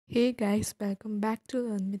Hey guys, welcome back to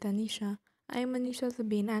Learn with Anisha. I am Anisha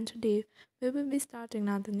Sabine and today we will be starting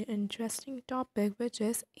another new interesting topic which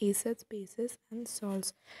is acids, bases and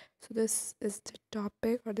salts. So this is the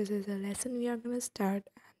topic or this is a lesson we are going to start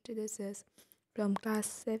and this is from class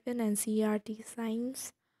 7 NCERT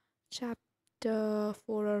Science chapter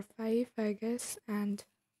 4 or 5 I guess, and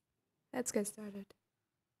let's get started.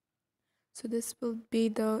 So this will be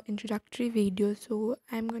the introductory video, so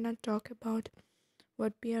I'm going to talk about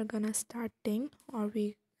what we are gonna starting or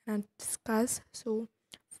we gonna discuss. So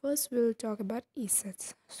first we'll talk about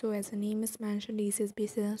acids. So as the name is mentioned, acids,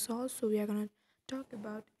 bases and salts. So we are gonna talk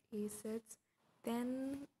about acids,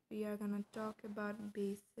 then we are gonna talk about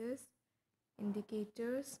bases,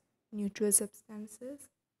 indicators, neutral substances.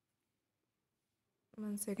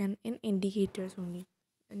 Once again in indicators only,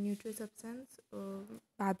 a neutral substance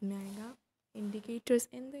बाद में आएगा. Indicators,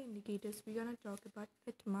 in the indicators we're gonna talk about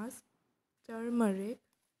litmus, turmeric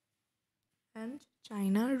and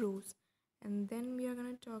China rose. And then we are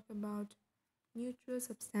going to talk about neutral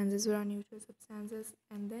substances. What are neutral substances?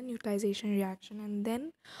 And then neutralization reaction. And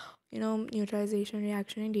then, neutralization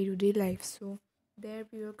reaction in day-to-day life. So there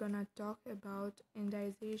we are going to talk about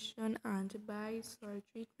indigestion, antibiotics, soil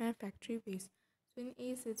treatment, factory waste. So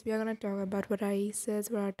in acids, we are going to talk about what are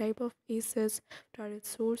acids, what are type of acids, what are its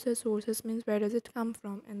sources. Sources means where does it come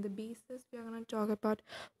from. And the bases, we are going to talk about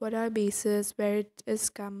what are bases, where it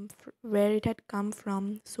is where it had come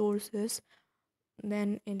from, sources.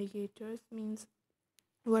 Then indicators means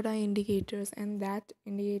what are indicators, and that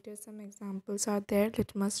indicators, some examples are there: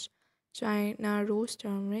 litmus, China rose,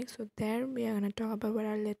 turmeric. So there we are going to talk about what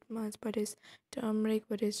are litmus, what is turmeric,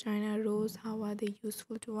 what is China rose, how are they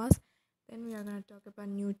useful to us. Then we are going to talk about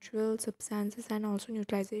neutral substances and also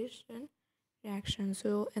neutralization reaction.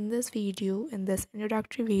 So in this video, in this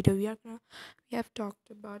introductory video, we have talked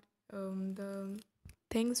about the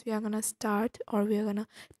things we are gonna start or we are gonna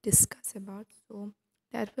discuss about. So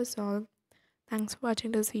that was all. Thanks for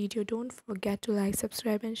watching this video. Don't forget to like,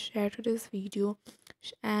 subscribe and share to this video,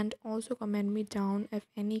 and also comment me down if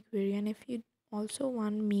any query, and if you also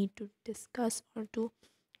want me to discuss or to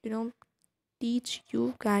you know teach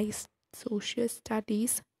you guys social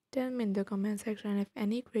studies, tell me in the comment section. If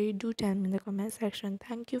any query, do tell me in the comment section.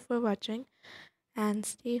 Thank you for watching and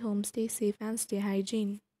stay home, stay safe and stay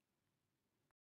hygiene.